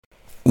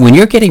When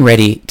you're getting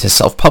ready to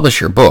self-publish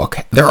your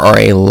book, there are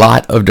a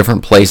lot of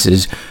different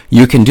places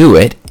you can do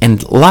it,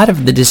 and a lot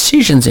of the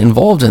decisions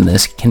involved in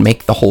this can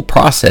make the whole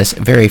process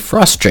very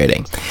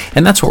frustrating.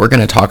 And that's what we're going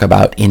to talk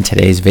about in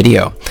today's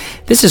video.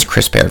 This is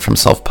Chris Baird from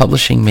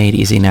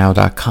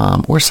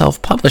selfpublishingmadeeasynow.com, where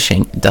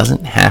self-publishing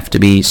doesn't have to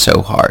be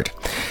so hard.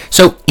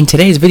 So in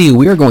today's video,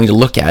 we are going to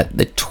look at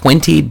the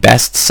 20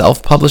 best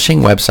self-publishing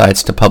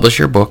websites to publish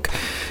your book,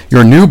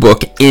 your new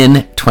book,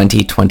 in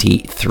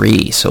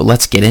 2023. So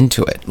let's get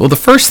into it. Well, the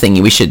first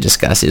thing we should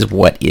discuss is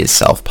what is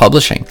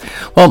self-publishing.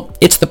 Well,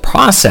 it's the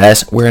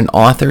process where an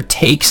author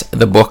takes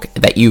the book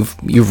that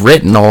you've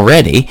written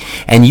already,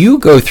 and you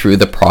go through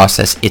the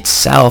process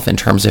itself in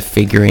terms of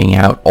figuring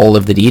out all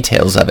of the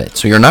details of it.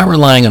 So you're not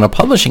relying on a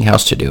publishing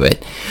house to do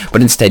it,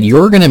 but instead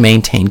you're going to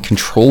maintain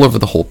control over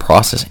the whole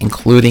process,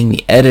 including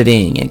the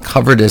editing and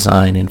cover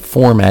design and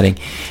formatting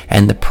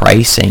and the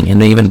pricing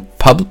and even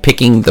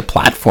picking the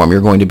platform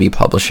you're going to be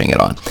publishing it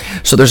on.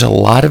 So there's a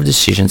lot of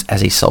decisions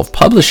as a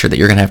self-publisher that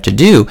you're going to have to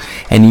do,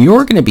 and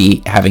you're going to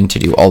be having to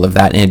do all of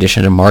that in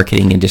addition to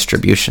marketing and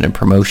distribution and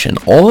promotion.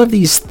 All of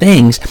these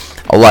things,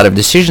 a lot of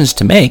decisions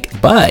to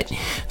make, but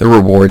the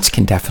rewards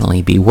can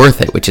definitely be worth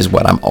it, which is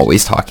what I'm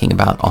always talking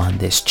about on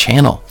this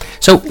channel.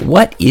 So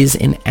what is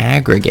an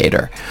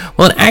aggregator?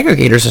 Well, an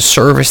aggregator is a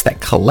service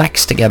that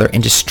collects together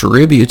and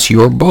distributes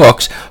your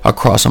books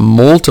across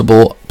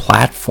multiple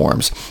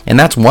platforms. And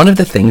that's one of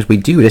the things we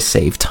do to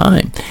save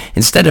time.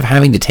 Instead of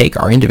having to take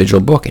our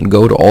individual book and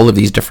go to all of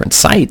these different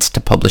sites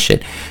to publish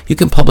it, you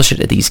can publish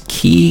it at these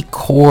key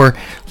core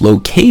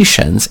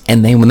locations,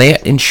 and then when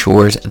that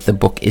ensures that the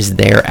book is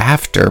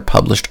thereafter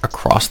published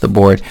across the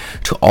board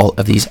to all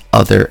of these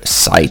other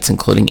sites,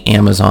 including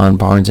Amazon,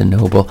 Barnes &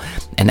 Noble,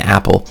 and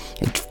Apple,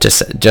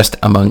 just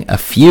among a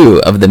few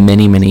of the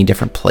many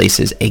different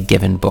places a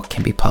given book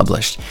can be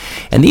published.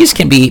 And these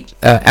can be,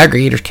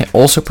 aggregators can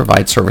also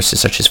provide services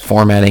such as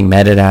formatting,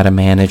 metadata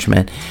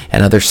management,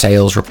 and other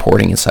sales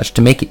reporting and such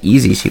to make it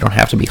easy so you don't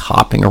have to be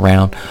hopping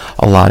around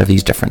a lot of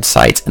these different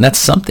sites. And that's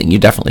something you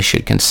definitely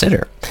should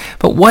consider.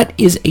 But what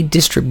is a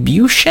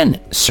distribution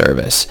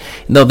service?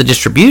 Though the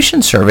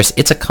distribution service,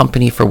 it's a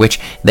company for which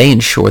they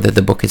ensure that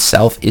the book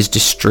itself is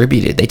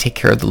distributed. They take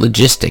care of the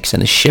logistics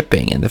and the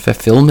shipping and the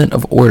fulfillment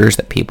of orders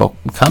that people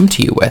come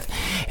to you with,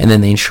 and then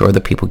they ensure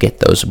that people get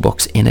those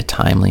books in a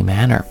timely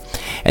manner.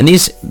 And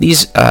these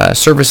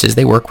services,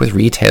 they work with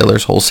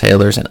retailers,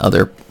 wholesalers, and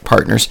other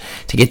partners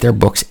to get their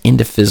books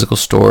into physical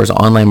stores,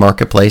 online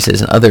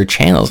marketplaces, and other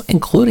channels,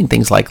 including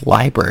things like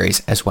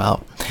libraries as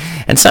well.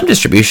 And some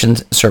distribution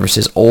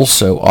services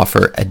also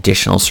offer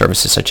additional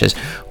services such as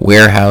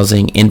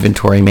warehousing,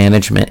 inventory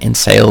management, and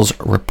sales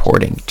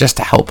reporting, just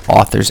to help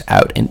authors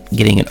out in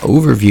getting an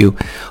overview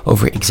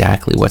over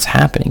exactly what's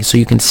happening. So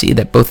you can see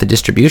that both the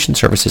distribution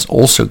services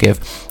also give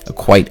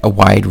quite a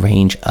wide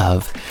range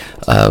of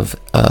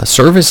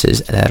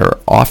services that are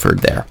offered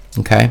there.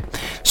 Okay,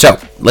 so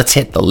let's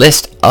hit the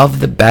list of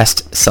the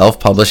best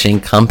self-publishing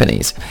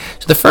companies.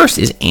 So the first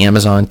is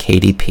Amazon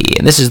KDP,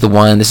 and this is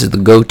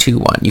the go-to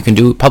one. You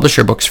can publish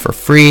your books for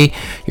free.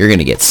 You're going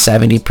to get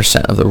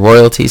 70% of the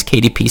royalties.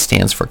 KDP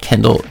stands for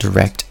Kindle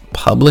Direct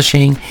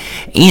Publishing,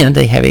 and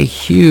they have a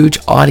huge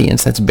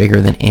audience that's bigger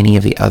than any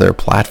of the other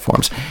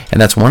platforms, and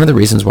that's one of the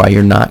reasons why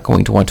you're not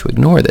going to want to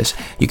ignore this.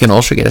 You can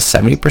also get a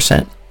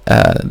 70%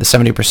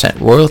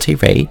 royalty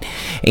rate,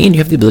 and you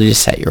have the ability to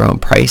set your own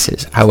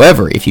prices.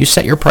 However, if you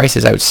set your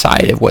prices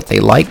outside of what they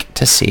like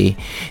to see,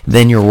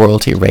 then your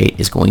royalty rate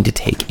is going to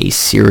take a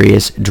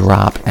serious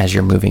drop as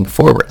you're moving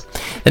forward.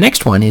 The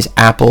next one is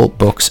Apple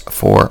Books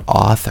for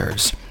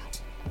Authors.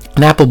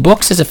 And Apple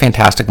Books is a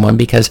fantastic one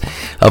because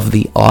of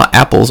the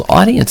Apple's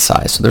audience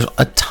size. So there's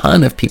a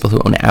ton of people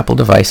who own Apple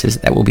devices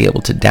that will be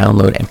able to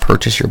download and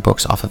purchase your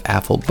books off of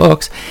Apple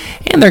Books,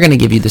 and they're going to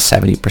give you the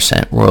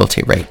 70%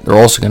 royalty rate. They're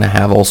also going to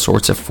have all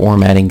sorts of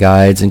formatting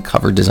guides and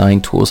cover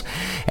design tools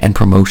and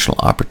promotional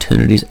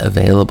opportunities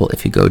available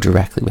if you go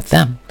directly with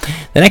them.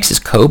 The next is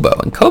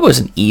Kobo, and Kobo is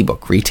an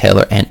ebook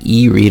retailer and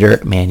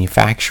e-reader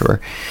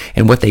manufacturer.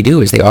 And what they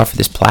do is they offer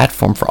this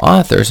platform for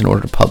authors in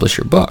order to publish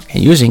your book.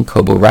 And using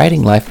Kobo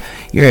Writing Life,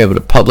 you're able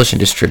to publish and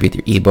distribute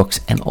your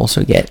ebooks and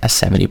also get a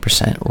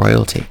 70%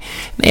 royalty.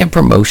 They have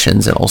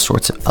promotions and all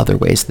sorts of other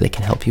ways that they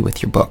can help you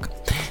with your book.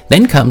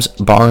 Then comes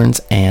Barnes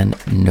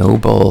 &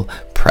 Noble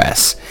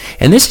Press.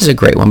 And this is a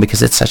great one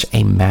because it's such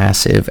a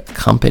massive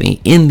company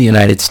in the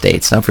United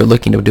States. Now, if you're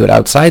looking to do it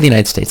outside the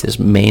United States, this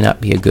may not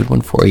be a good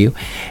one for you,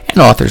 and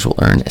authors will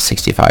earn a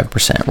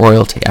 65%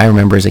 royalty. I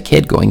remember as a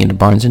kid going into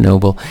Barnes &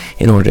 Noble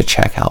in order to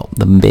check out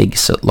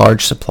the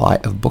large supply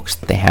of books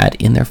that they had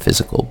in their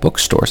physical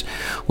bookstores,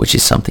 which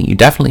is something you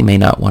definitely may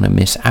not want to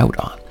miss out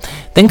on.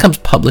 Then comes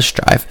Publish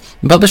Drive.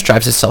 And Publish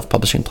Drive is a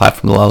self-publishing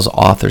platform that allows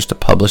authors to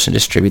publish and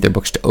distribute their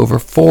books to over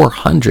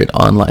 400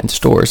 online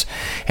stores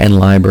and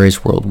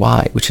libraries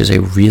worldwide, which is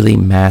a really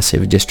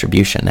massive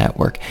distribution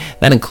network.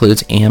 That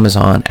includes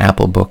Amazon,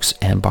 Apple Books,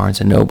 and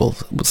Barnes & Noble,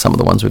 some of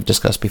the ones we've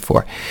discussed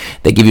before.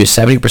 They give you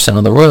 70%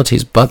 of the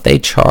royalties, but they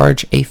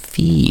charge a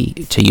fee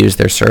to use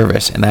their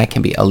service, and that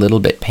can be a little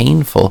bit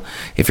painful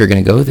if you're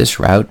going to go this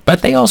route,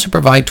 but they also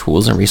provide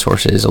tools and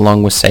resources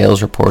along with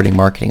sales reporting,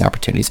 marketing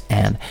opportunities,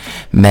 and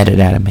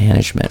metadata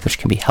management, which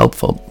can be helpful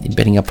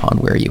depending upon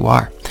where you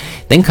are.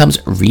 Then comes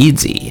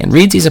Reedsy, and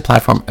Reedsy is a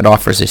platform that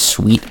offers a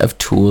suite of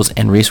tools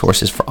and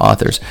resources for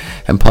authors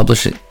and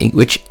publishers,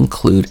 which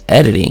include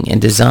editing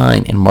and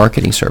design and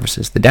marketing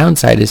services. The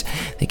downside is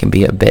they can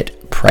be a bit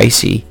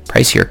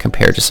pricier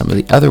compared to some of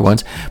the other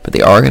ones, but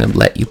they are going to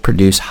let you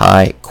produce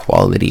high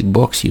quality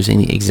books using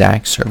the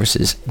exact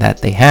services that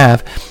they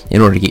have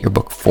in order to get your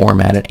book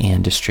formatted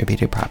and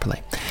distributed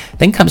properly.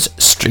 Then comes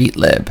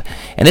StreetLib,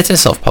 and it's a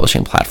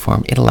self-publishing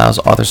platform. It allows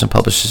authors and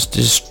publishers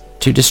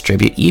to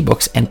distribute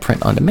ebooks and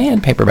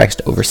print-on-demand paperbacks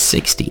to over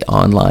 60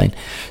 online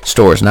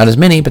stores. Not as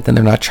many, but then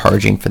they're not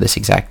charging for this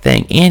exact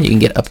thing. And you can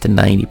get up to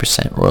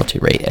 90% royalty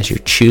rate as you're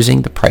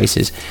choosing the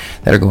prices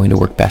that are going to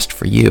work best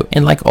for you.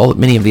 And like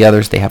many of the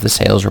others, they have the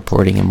sales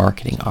reporting and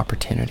marketing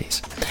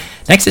opportunities.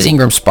 Next is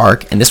Ingram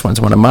Spark, and this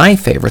one's one of my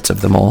favorites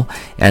of them all,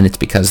 and it's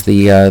because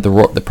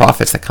the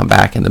profits that come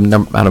back and the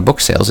amount of book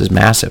sales is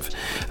massive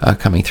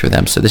coming through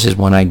them. So this is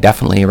one I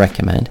definitely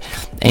recommend.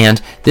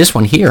 And this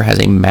one here has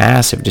a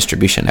massive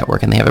distribution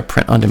network, and they have a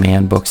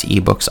print-on-demand books,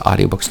 ebooks,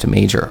 audiobooks to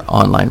major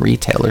online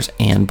retailers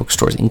and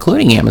bookstores,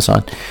 including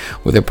Amazon,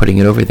 where they're putting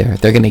it over there.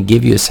 They're going to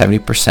give you a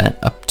 70%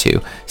 up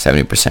to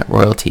 70%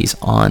 royalties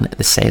on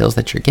the sales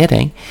that you're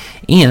getting,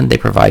 and they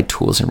provide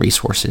tools and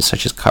resources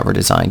such as cover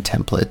design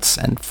templates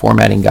and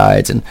formatting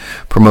guides and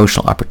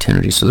promotional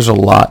opportunities. So there's a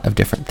lot of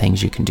different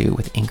things you can do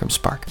with Ingram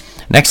Spark.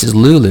 Next is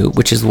Lulu,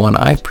 which is the one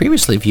I've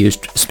previously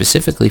used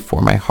specifically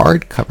for my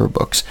hardcover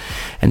books.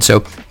 And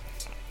so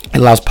it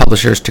allows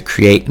publishers to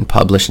create and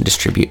publish and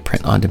distribute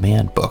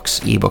print-on-demand books,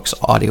 ebooks,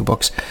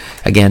 audiobooks,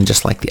 again,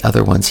 just like the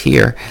other ones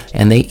here.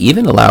 And they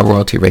even allow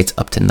royalty rates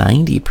up to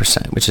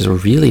 90%, which is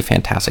really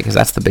fantastic because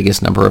that's the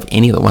biggest number of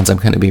any of the ones I'm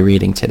going to be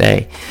reading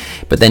today.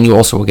 But then you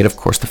also will get, of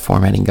course, the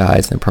formatting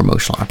guides and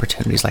promotional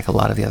opportunities like a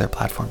lot of the other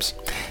platforms.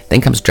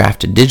 Then comes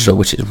Drafted Digital,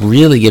 which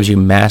really gives you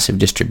massive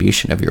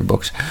distribution of your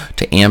books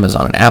to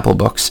Amazon and Apple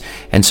Books.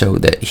 And so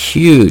the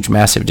huge,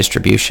 massive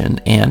distribution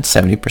and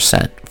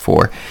 70%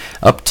 for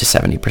up to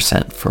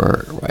 70%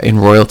 for in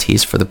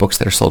royalties for the books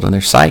that are sold on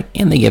their site,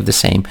 and they give the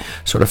same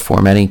sort of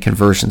formatting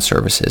conversion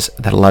services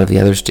that a lot of the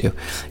others do.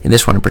 And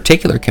this one in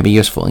particular can be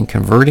useful in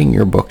converting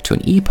your book to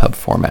an EPUB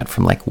format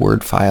from like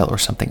Word file or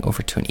something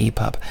over to an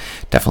EPUB.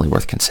 Definitely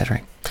worth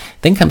considering.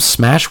 Then comes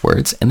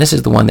Smashwords, and this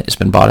is the one that has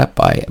been bought up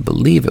by, I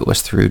believe it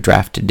was through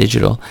Drafted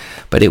Digital,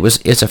 but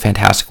it's a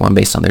fantastic one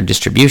based on their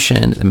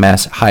distribution,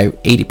 the high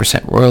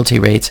 80% royalty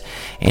rates,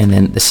 and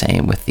then the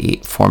same with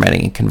the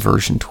formatting and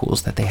conversion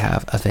tools that they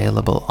have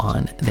available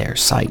on their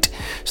site.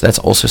 So that's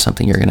also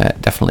something you're going to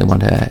definitely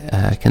want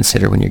to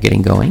consider when you're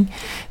getting going.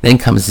 Then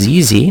comes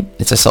ZZ.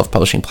 It's a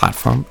self-publishing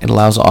platform. It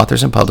allows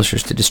authors and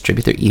publishers to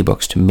distribute their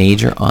ebooks to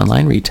major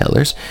online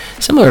retailers,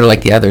 similar to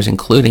like the others,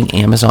 including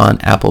Amazon,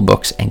 Apple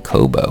Books, and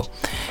Kobo.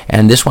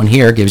 And this one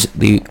here gives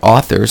the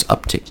authors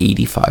up to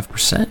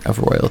 85% of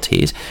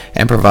royalties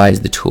and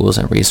provides the tools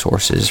and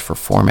resources for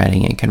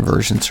formatting and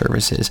conversion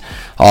services,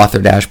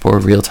 author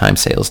dashboard, real-time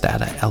sales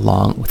data,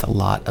 along with a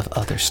lot of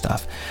other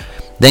stuff.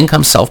 Then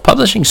comes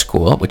Self-Publishing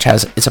School, which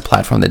it's a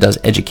platform that does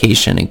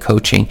education and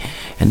coaching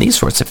and these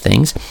sorts of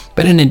things.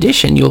 But in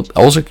addition, you'll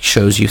also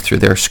shows you through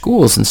their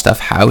schools and stuff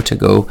how to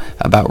go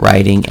about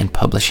writing and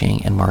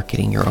publishing and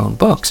marketing your own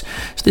books.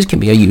 So this can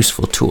be a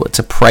useful tool. It's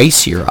a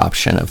pricier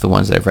option of the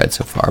ones that I've read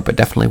so far, but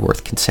definitely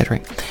worth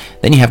considering.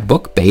 Then you have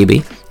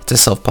BookBaby. It's a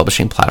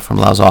self-publishing platform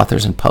that allows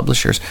authors and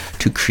publishers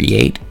to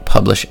create,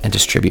 publish, and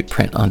distribute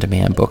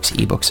print-on-demand books,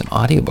 ebooks, and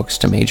audiobooks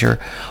to major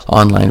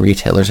online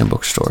retailers and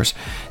bookstores.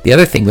 The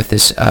other thing with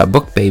this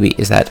BookBaby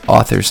is that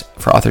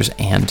for authors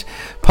and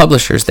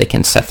publishers, they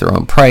can set their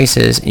own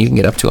prices, and you can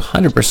get up to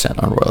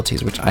 100% on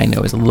royalties, which I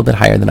know is a little bit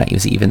higher than I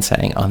was even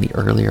saying on the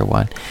earlier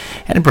one.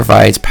 And it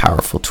provides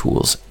powerful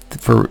tools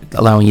for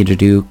allowing you to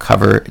do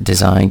cover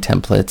design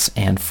templates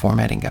and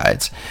formatting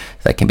guides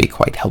that can be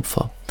quite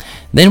helpful.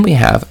 Then we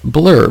have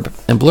Blurb,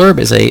 and Blurb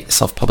is a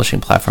self-publishing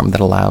platform that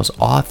allows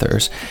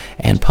authors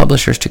and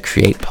publishers to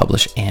create,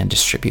 publish, and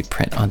distribute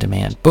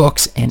print-on-demand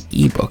books and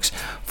ebooks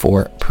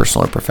for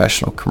personal or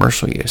professional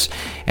commercial use.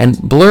 And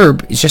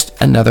Blurb is just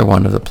another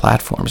one of the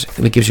platforms.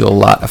 It gives you a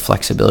lot of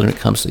flexibility when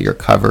it comes to your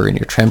cover and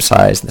your trim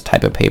size and the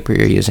type of paper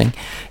you're using,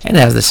 and it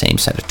has the same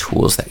set of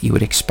tools that you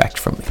would expect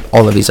from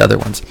all of these other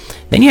ones.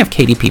 Then you have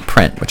KDP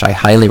Print, which I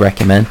highly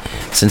recommend,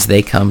 since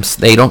they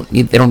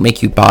don't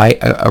make you buy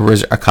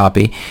a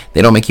copy.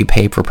 They don't make you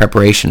pay for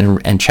preparation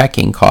and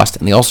checking cost,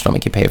 and they also don't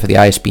make you pay for the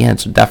ISBN,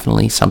 so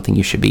definitely something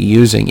you should be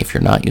using if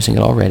you're not using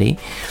it already.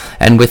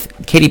 And with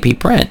KDP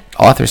Print,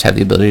 authors have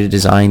the ability to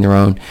design their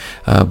own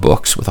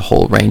books with a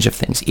whole range of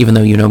things. Even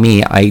though you know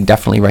me, I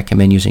definitely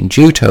recommend using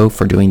Juto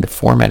for doing the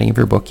formatting of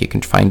your book. You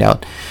can find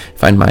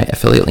my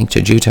affiliate link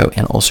to Juto,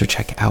 and also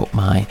check out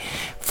my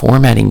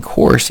formatting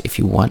course if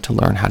you want to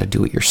learn how to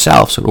do it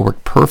yourself. So it'll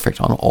work perfect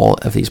on all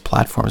of these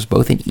platforms,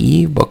 both an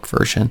ebook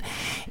version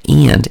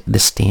and the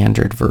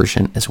standard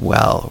version as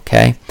well.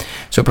 Okay,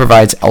 so it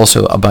provides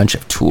also a bunch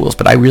of tools,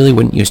 but I really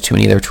wouldn't use too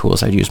many of their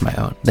tools. I'd use my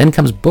own. Then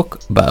comes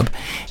BookBub.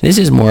 This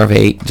is more of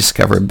a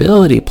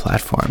discoverability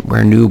platform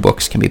where new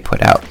books can be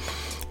put out.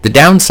 The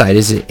downside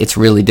is it's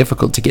really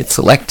difficult to get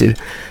selected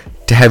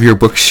to have your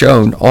book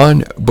shown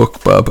on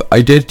BookBub.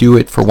 I did do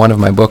it for one of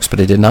my books,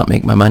 but I did not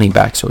make my money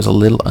back, so it was a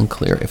little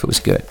unclear if it was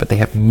good. But they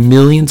have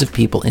millions of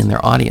people in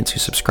their audience who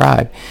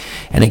subscribe,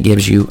 and it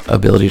gives you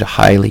ability to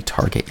highly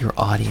target your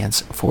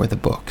audience for the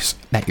books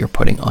that you're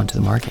putting onto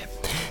the market.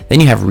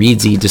 Then you have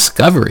Reedsy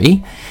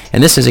Discovery,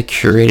 and this is a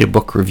curated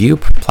book review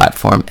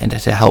platform and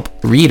to help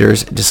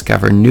readers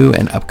discover new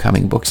and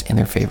upcoming books in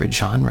their favorite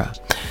genre.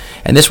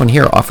 And this one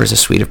here offers a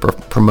suite of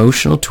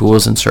promotional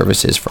tools and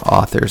services for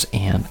authors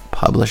and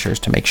publishers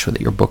to make sure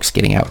that your book's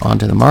getting out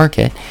onto the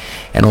market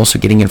and also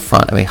getting in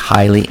front of a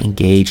highly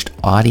engaged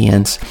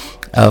audience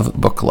of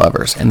book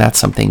lovers. And that's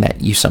something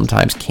that you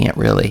sometimes can't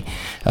really,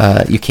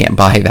 you can't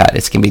buy that.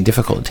 It's going to be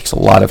difficult. It takes a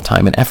lot of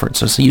time and effort.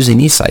 So using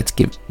these sites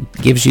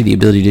gives you the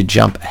ability to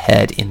jump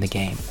ahead in the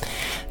game.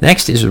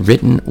 Next is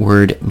Written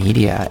Word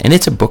Media, and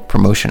it's a book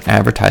promotion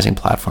advertising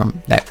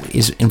platform that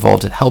is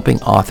involved in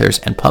helping authors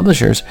and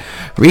publishers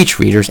reach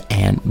readers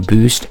and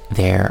boost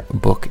their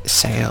book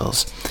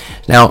sales.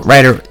 Now,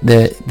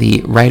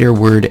 the Writer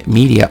Word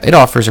Media, it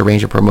offers a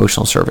range of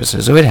promotional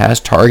services. So it has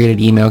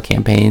targeted email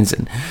campaigns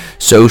and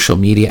social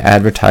media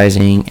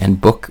advertising and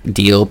book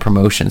deal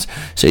promotions.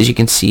 So as you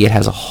can see, it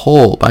has a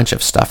whole bunch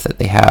of stuff that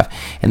they have,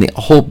 and the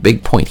whole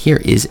big point here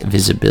is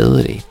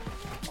visibility.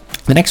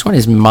 The next one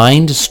is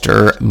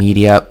MindStir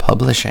Media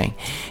Publishing.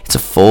 It's a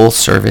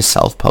full-service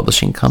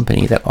self-publishing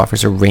company that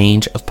offers a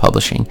range of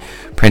publishing,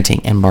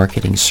 printing, and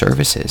marketing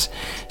services.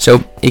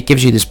 So it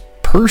gives you this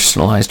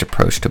personalized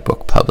approach to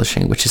book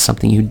publishing, which is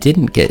something you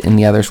didn't get in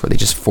the others where they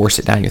just force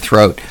it down your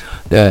throat,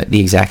 the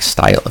exact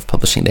style of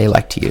publishing they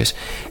like to use.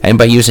 And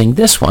by using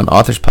this one,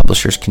 authors,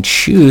 publishers can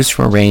choose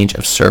from a range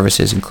of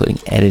services including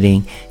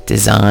editing,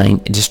 design,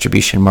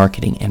 distribution,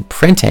 marketing, and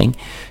printing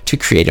to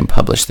create and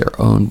publish their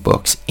own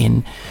books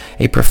in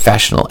a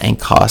professional and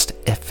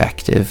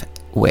cost-effective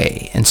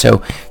way. And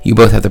so you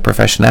both have the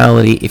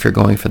professionality if you're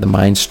going for the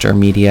MindStir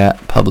Media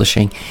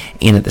Publishing,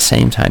 and at the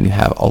same time you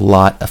have a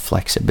lot of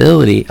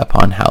flexibility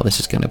upon how this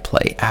is going to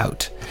play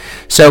out.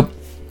 So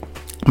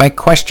my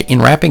question,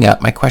 in wrapping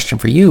up, my question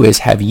for you is,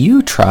 have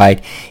you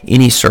tried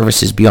any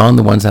services beyond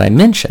the ones that I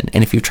mentioned?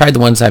 And if you've tried the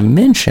ones I've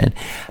mentioned,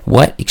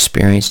 what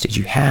experience did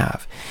you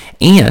have?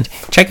 And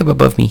check up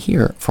above me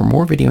here for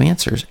more video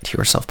answers to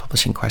your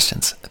self-publishing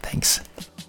questions. Thanks.